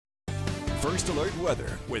First Alert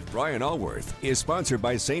Weather with Brian Allworth is sponsored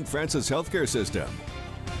by St. Francis Healthcare System.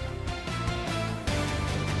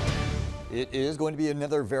 It is going to be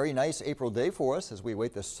another very nice April day for us as we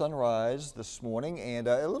await the sunrise this morning, and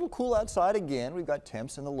a little cool outside again. We've got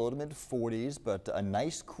temps in the low to mid 40s, but a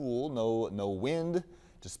nice cool, no wind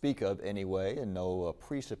to speak of anyway, and no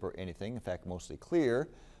precip or anything. In fact, mostly clear,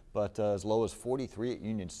 but as low as 43 at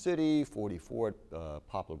Union City, 44 at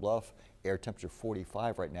Poplar Bluff, air temperature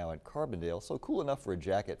 45 right now at Carbondale, so cool enough for a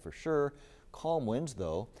jacket for sure. Calm winds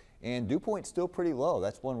though, and dew point's still pretty low.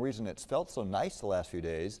 That's one reason it's felt so nice the last few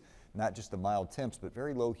days. Not just the mild temps, but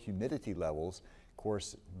very low humidity levels. Of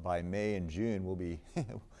course, by May and June, we'll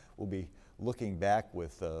be looking back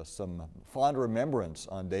with some fond remembrance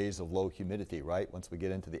on days of low humidity, right? Once we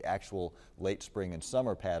get into the actual late spring and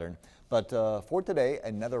summer pattern. But for today,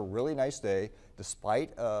 another really nice day.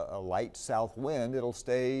 Despite a light south wind, it'll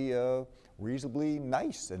stay reasonably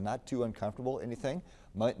nice and not too uncomfortable, anything.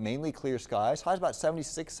 Mainly clear skies. Highs about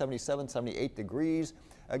 76, 77, 78 degrees.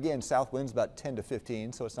 Again, south winds about 10 to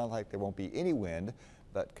 15, so it's not like there won't be any wind,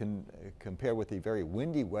 but compared with the very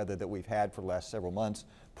windy weather that we've had for the last several months,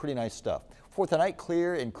 pretty nice stuff. For tonight,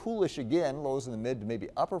 clear and coolish again, lows in the mid to maybe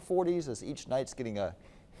upper 40s as each night's getting a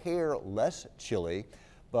hair less chilly.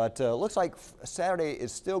 But looks like Saturday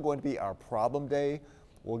is still going to be our problem day.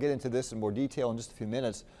 We'll get into this in more detail in just a few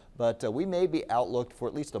minutes, but we may be outlooked for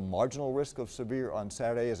at least a marginal risk of severe on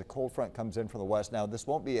Saturday as a cold front comes in from the west. Now, this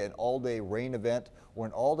won't be an all-day rain event or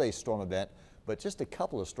an all-day storm event, but just a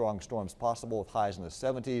couple of strong storms possible with highs in the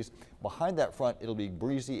 70s. Behind that front, it'll be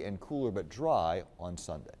breezy and cooler but dry on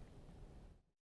Sunday.